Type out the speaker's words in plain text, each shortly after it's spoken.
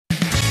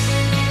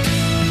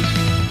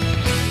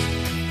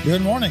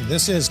Good morning.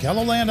 This is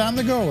KELOLAND On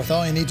The Go with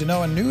all you need to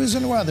know in news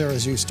and weather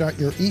as you start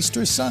your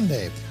Easter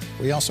Sunday.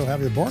 We also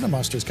have your Boredom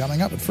Busters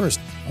coming up, but first,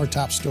 our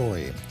top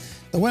story.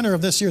 The winner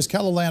of this year's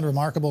KELOLAND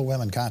Remarkable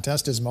Women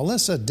Contest is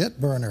Melissa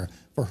Dittburner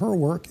for her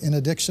work in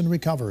addiction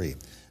recovery.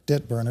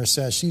 Dittburner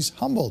says she's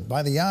humbled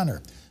by the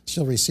honor.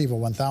 She'll receive a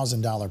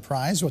 $1,000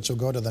 prize, which will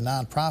go to the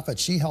nonprofit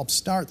she helped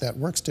start that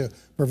works to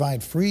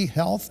provide free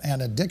health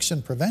and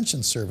addiction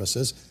prevention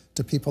services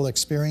to people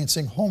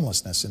experiencing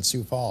homelessness in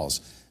Sioux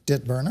Falls.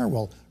 Dittburner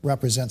will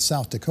represent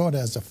South Dakota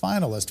as a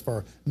finalist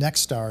for Next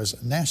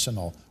Star's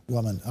National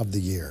Woman of the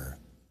Year.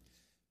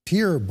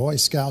 Pure Boy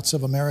Scouts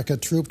of America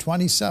Troop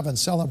 27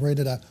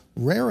 celebrated a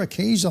rare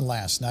occasion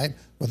last night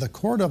with a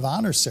Court of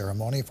Honor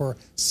ceremony for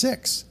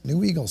 6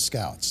 new Eagle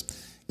Scouts.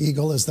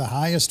 Eagle is the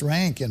highest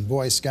rank in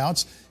Boy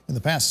Scouts. In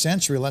the past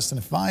century, less than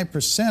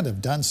 5%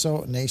 have done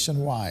so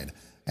nationwide.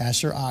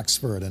 Asher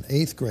Oxford, an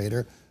 8th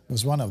grader,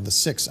 was one of the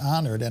 6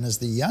 honored and is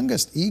the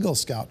youngest Eagle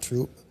Scout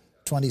troop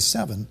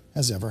 27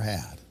 has ever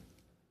had.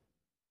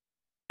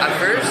 At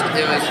first, I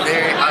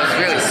was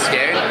really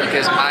scared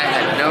because I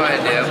had no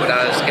idea what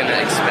I was going to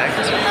expect.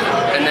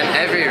 And then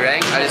every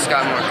rank, I just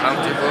got more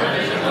comfortable.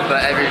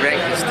 But every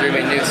rank just threw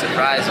me new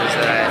surprises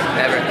that I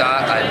never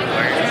thought I'd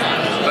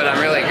learn. But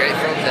I'm really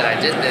grateful that I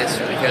did this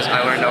because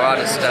I learned a lot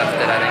of stuff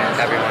that I think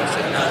everyone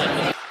should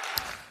know.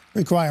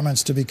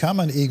 Requirements to become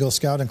an Eagle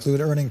Scout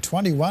include earning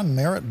 21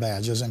 merit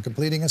badges and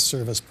completing a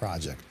service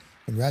project.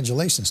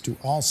 Congratulations to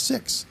all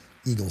 6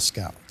 Eagle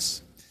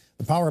Scouts.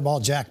 The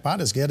Powerball jackpot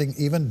is getting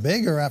even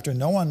bigger after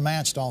no one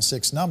matched all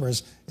 6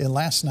 numbers in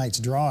last night's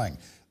drawing.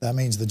 That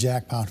means the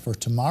jackpot for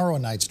tomorrow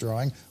night's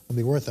drawing will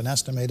be worth an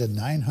estimated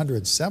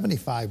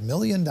 $975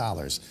 million.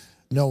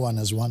 No one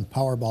has won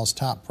Powerball's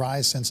top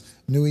prize since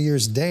New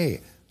Year's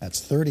Day.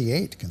 That's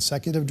 38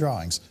 consecutive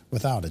drawings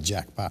without a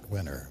jackpot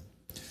winner.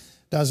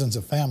 Dozens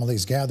of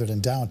families gathered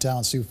in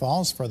downtown Sioux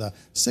Falls for the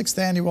 6th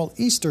annual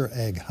Easter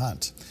egg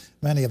hunt.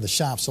 Many of the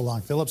shops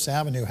along Phillips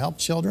Avenue helped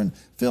children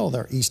fill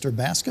their Easter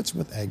baskets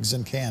with eggs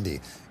and candy.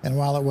 And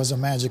while it was a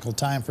magical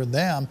time for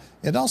them,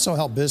 it also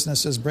helped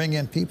businesses bring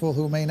in people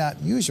who may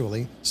not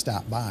usually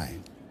stop by.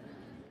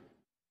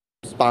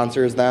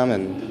 Sponsors them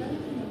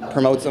and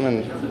promotes them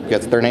and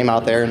gets their name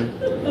out there.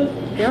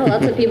 Yeah,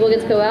 lots of people get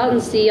to go out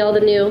and see all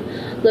the new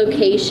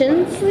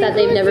locations that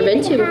they've never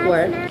been to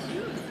before.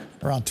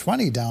 Around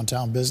 20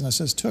 downtown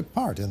businesses took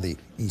part in the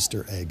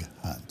Easter egg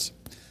hunt.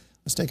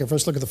 Let's take a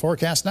first look at the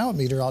forecast now with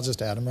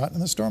meteorologist Adam Rutten in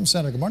the Storm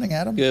Center. Good morning,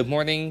 Adam. Good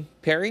morning,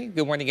 Perry.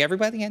 Good morning,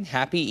 everybody, and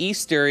happy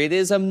Easter. It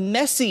is a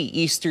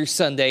messy Easter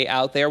Sunday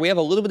out there. We have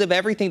a little bit of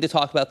everything to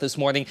talk about this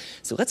morning,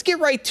 so let's get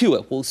right to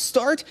it. We'll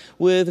start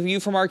with a view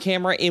from our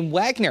camera in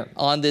Wagner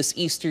on this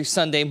Easter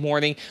Sunday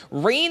morning.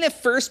 Rain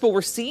at first, but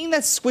we're seeing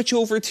that switch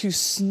over to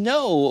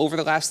snow over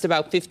the last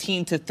about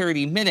 15 to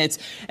 30 minutes.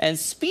 And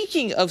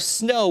speaking of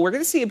snow, we're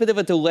going to see a bit of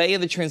a delay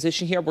in the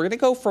transition here. We're going to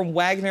go from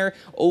Wagner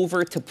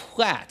over to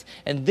Platte,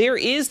 and there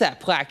is that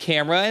Platte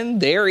camera,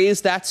 and there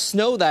is that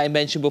snow that I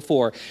mentioned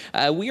before.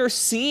 We are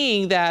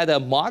seeing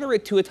that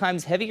moderate to at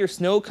times heavier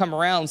snow come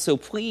around, so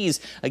please,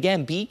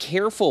 again, be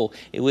careful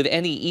with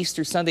any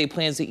Easter Sunday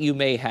plans that you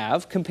may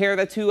have. Compare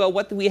that to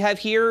what we have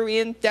here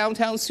in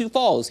downtown Sioux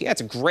Falls. Yeah,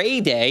 it's a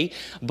gray day,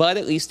 but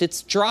at least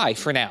it's dry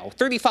for now.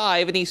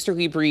 35, an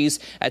easterly breeze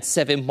at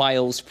 7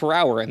 miles per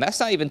hour, and that's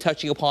not even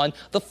touching upon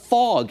the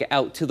fog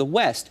out to the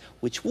west,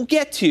 which we'll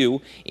get to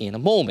in a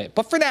moment.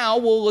 But for now,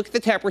 we'll look at the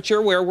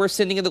temperature where we're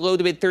sitting in the low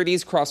to mid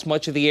 30s across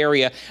much of the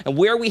area. And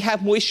where we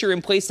have moisture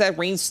in place, that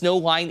rain-snow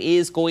line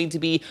is going to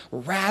be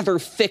rather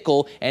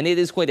fickle, and it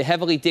is going to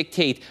heavily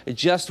dictate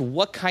just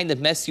what kind of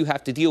mess you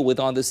have to deal with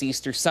on this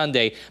Easter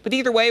Sunday. But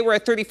either way, we're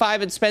at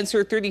 35 in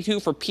Spencer, 32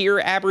 for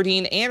Pierre,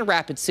 Aberdeen, and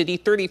Rapid City,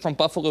 30 from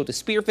Buffalo to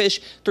Spearfish,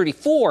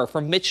 34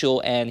 from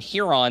Mitchell and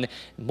Huron.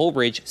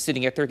 Mulbridge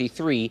sitting at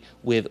 33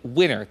 with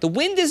Winter. The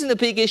wind isn't a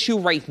big issue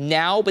right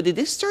now, but it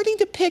is starting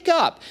to pick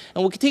up,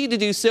 and will continue to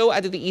do so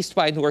out of the east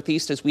by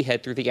northeast as we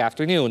head through the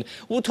afternoon.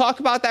 We'll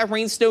talk about that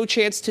rain-snow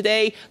chance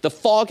today, the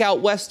fog out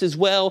west as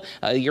well,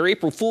 your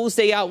April Fool's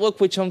Day outlook,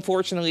 which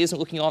unfortunately isn't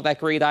looking all that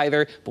great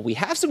either, but we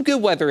have some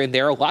good weather in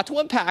there, a lot to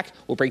unpack.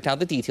 We'll break down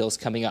the details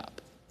coming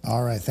up.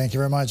 All right, thank you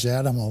very much,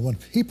 Adam. Well, when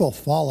people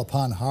fall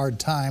upon hard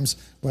times,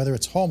 whether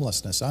it's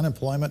homelessness,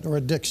 unemployment, or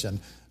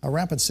addiction, a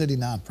Rapid City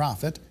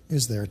nonprofit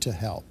is there to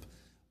help.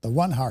 The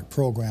One Heart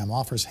program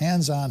offers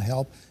hands-on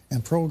help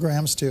and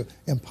programs to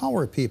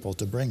empower people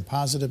to bring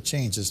positive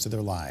changes to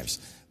their lives.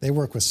 They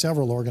work with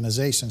several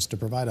organizations to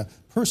provide a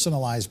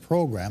personalized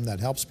program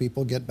that helps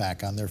people get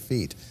back on their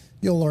feet.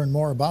 You'll learn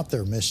more about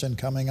their mission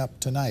coming up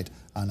tonight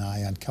on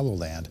Eye on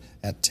KELOLAND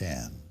at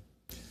 10.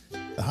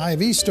 The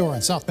Hy-Vee store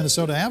on South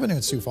Minnesota Avenue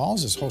in Sioux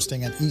Falls is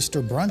hosting an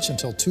Easter brunch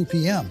until 2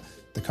 p.m.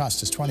 The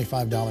cost is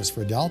 $25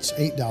 for adults,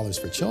 $8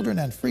 for children,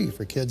 and free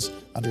for kids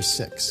under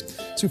 6.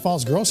 Sioux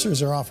Falls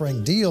grocers are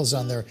offering deals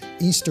on their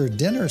Easter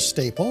dinner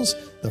staples.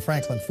 The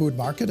Franklin Food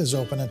Market is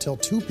open until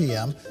 2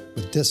 p.m.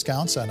 with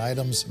discounts on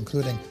items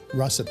including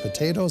russet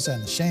potatoes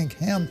and shank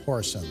ham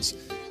portions.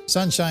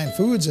 Sunshine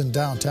Foods in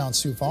downtown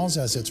Sioux Falls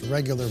has its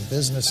regular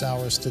business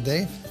hours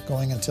today,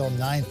 going until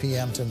 9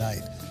 p.m.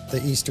 tonight.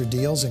 The Easter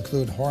deals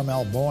include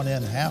Hormel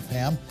bone-in half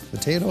ham,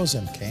 potatoes,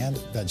 and canned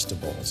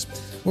vegetables.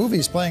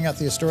 Movies playing at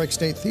the Historic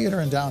State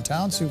Theater in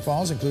downtown Sioux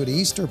Falls include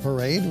Easter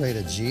Parade,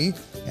 rated G,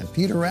 and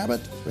Peter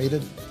Rabbit,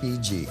 rated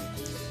PG.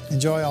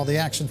 Enjoy all the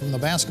action from the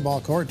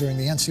basketball court during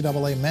the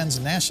NCAA Men's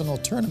National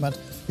Tournament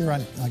here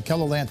on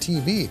KELOLAND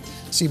TV.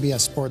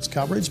 CBS Sports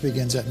coverage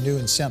begins at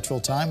noon Central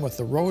Time with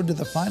the road to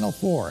the Final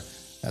Four.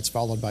 That's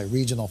followed by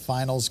regional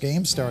finals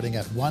games starting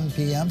at 1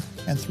 p.m.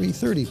 and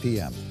 3:30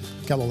 p.m.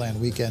 KELOLAND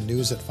Weekend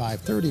News at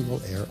 5:30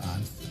 will air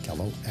on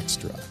KELO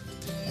Extra.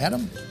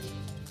 Adam?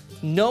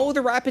 No,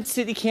 the Rapid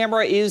City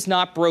camera is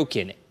not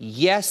broken.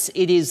 Yes,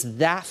 it is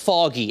that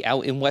foggy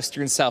out in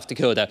western South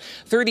Dakota.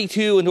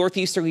 32, a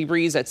northeasterly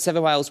breeze at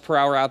 7 miles per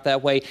hour out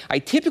that way. I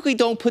typically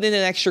don't put in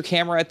an extra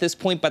camera at this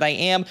point, but I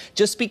am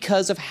just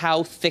because of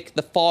how thick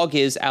the fog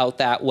is out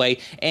that way,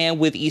 and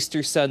with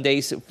Easter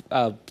Sunday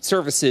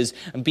services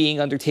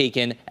being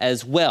undertaken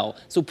as well.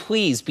 So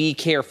please be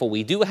careful.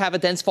 We do have a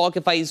dense fog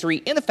advisory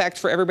in effect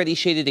for everybody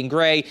shaded in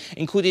gray,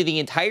 including the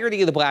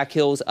entirety of the Black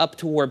Hills up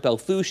toward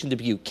Belfouche and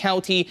Dubuque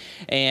County,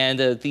 and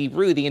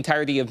the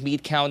entirety of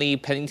Meade County,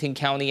 Pennington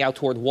County, out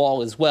toward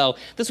Wall as well.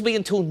 This will be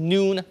until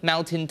noon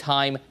Mountain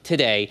Time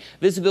today.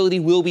 Visibility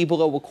will be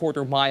below a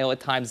quarter mile at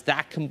times.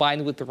 That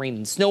combined with the rain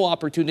and snow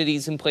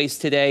opportunities in place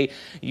today,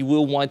 you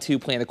will want to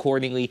plan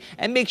accordingly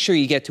and make sure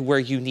you get to where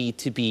you need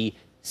to be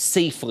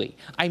safely.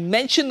 I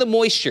mentioned the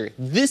moisture.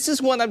 This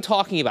is what I'm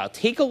talking about.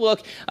 Take a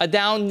look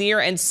down near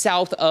and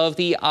south of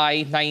the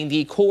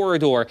I-90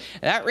 corridor.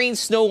 That rain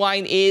snow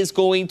line is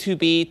going to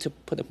be, to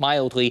put it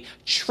mildly,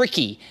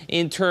 tricky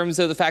in terms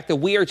of the fact that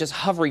we are just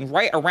hovering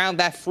right around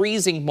that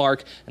freezing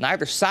mark on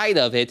either side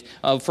of it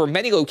for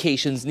many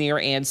locations near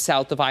and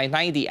south of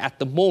I-90 at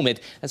the moment.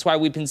 That's why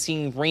we've been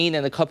seeing rain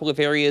in a couple of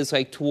areas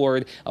like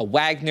toward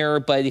Wagner,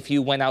 but if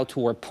you went out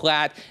toward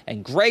Platte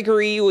and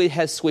Gregory, it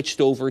has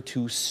switched over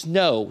to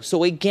snow.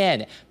 So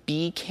again,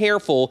 be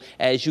careful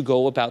as you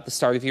go about the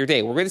start of your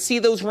day. We're going to see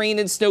those rain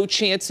and snow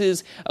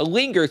chances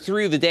linger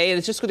through the day, and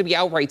it's just going to be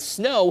outright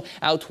snow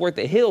out toward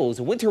the hills.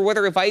 A winter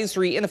weather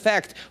advisory in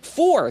effect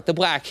for the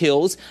Black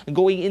Hills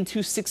going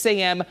into 6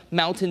 a.m.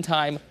 Mountain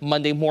Time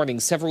Monday morning.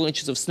 Several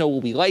inches of snow will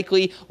be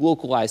likely,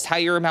 localized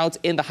higher amounts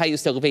in the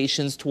highest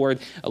elevations toward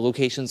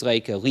locations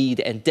like Lead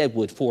and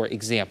Deadwood, for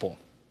example.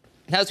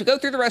 Now, as we go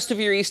through the rest of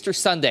your Easter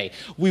Sunday,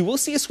 we will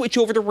see a switch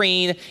over to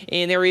rain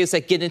in areas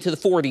that get into the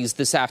 40s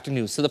this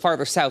afternoon. So the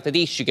farther south and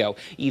east you go.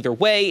 Either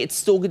way, it's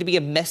still going to be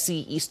a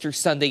messy Easter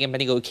Sunday in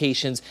many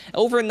locations.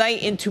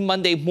 Overnight into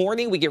Monday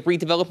morning, we get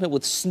redevelopment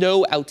with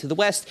snow out to the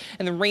west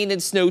and the rain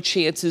and snow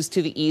chances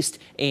to the east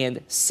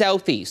and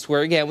southeast,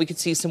 where again, we could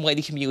see some light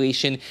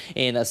accumulation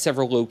in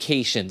several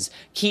locations.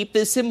 Keep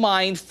this in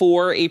mind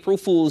for April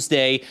Fool's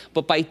Day,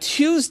 but by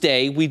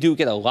Tuesday, we do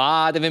get a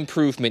lot of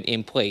improvement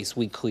in place.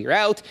 We clear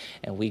out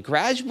and we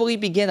gradually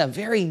begin a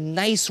very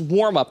nice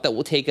warm-up that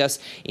will take us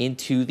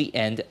into the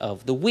end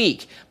of the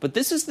week. But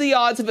this is the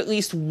odds of at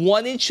least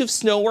 1 inch of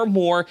snow or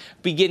more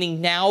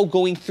beginning now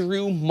going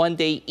through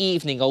Monday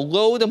evening. A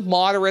low to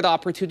moderate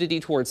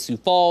opportunity towards Sioux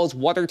Falls,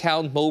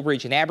 Watertown,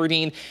 Mobridge, and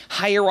Aberdeen.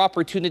 Higher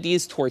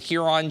opportunities toward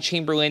Huron,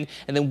 Chamberlain,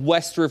 and then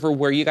West River,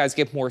 where you guys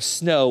get more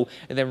snow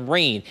and then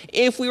rain.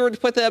 If we were to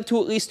put that up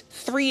to at least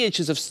 3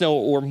 inches of snow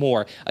or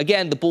more,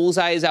 again, the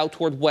bullseye is out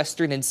toward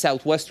western and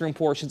southwestern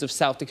portions of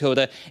South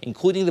Dakota,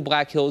 including the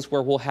Black Hills,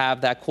 where we'll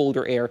have that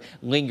colder air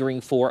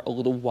lingering for a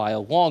little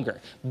while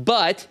longer.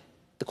 But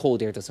the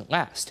cold air doesn't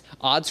last.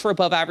 Odds for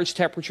above average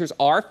temperatures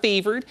are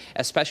favored,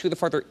 especially the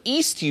farther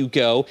east you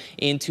go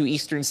into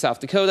eastern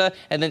South Dakota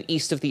and then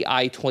east of the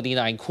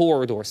I-29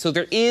 corridor. So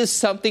there is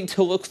something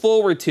to look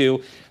forward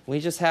to. We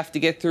just have to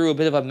get through a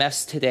bit of a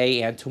mess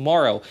today and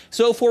tomorrow.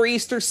 So for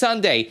Easter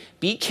Sunday,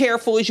 be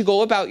careful as you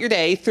go about your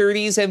day.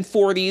 30s and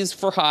 40s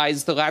for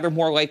highs, the latter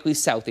more likely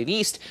south and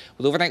east,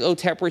 with overnight low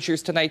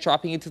temperatures tonight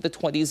dropping into the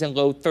 20s and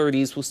low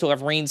 30s. We'll still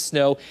have rain,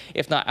 snow,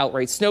 if not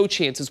outright snow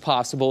chances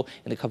possible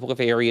in a couple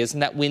of areas.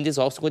 And that wind is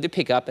also going to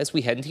pick up as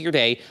we head into your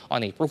day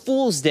on April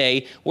Fool's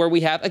Day, where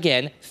we have,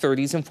 again,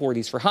 30s and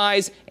 40s for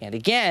highs, and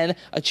again,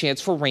 a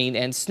chance for rain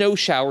and snow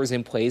showers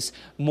in place.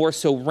 More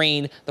so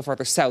rain the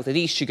farther south and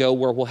east you go,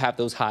 where we'll have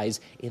those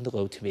highs in the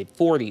low to mid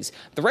 40s.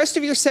 The rest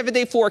of your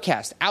 7-day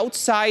forecast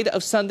outside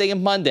of Sunday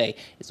and Monday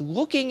is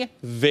looking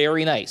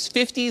very nice.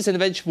 50s and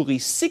eventually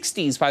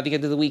 60s by the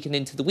end of the week and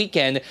into the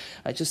weekend.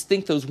 I just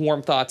think those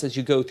warm thoughts as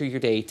you go through your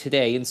day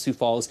today in Sioux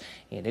Falls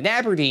and in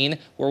Aberdeen,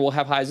 where we'll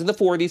have highs in the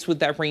 40s with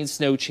that rain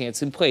snow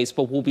chance in place,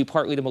 but we'll be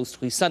partly to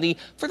mostly sunny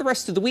for the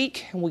rest of the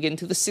week, and we'll get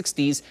into the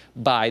 60s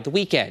by the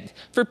weekend.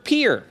 For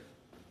Pierre,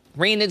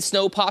 Rain and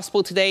snow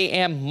possible today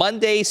and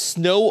Monday,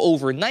 snow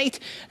overnight.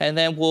 And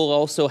then we'll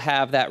also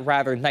have that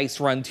rather nice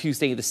run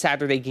Tuesday into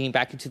Saturday, getting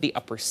back into the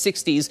upper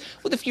 60s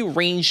with a few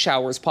rain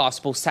showers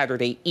possible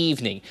Saturday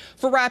evening.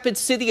 For Rapid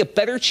City, a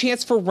better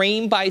chance for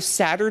rain by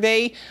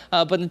Saturday.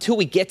 But until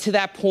we get to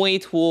that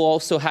point, we'll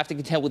also have to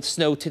contend with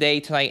snow today,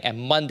 tonight, and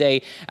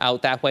Monday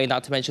out that way,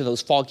 not to mention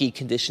those foggy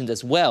conditions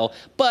as well.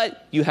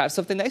 But you have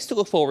something nice to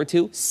look forward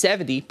to,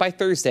 70 by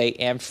Thursday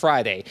and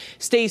Friday.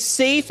 Stay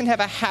safe and have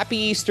a happy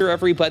Easter,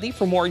 everybody.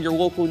 For more on your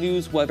local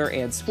news, weather,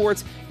 and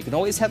sports, you can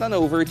always head on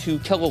over to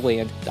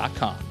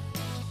KELOLAND.com.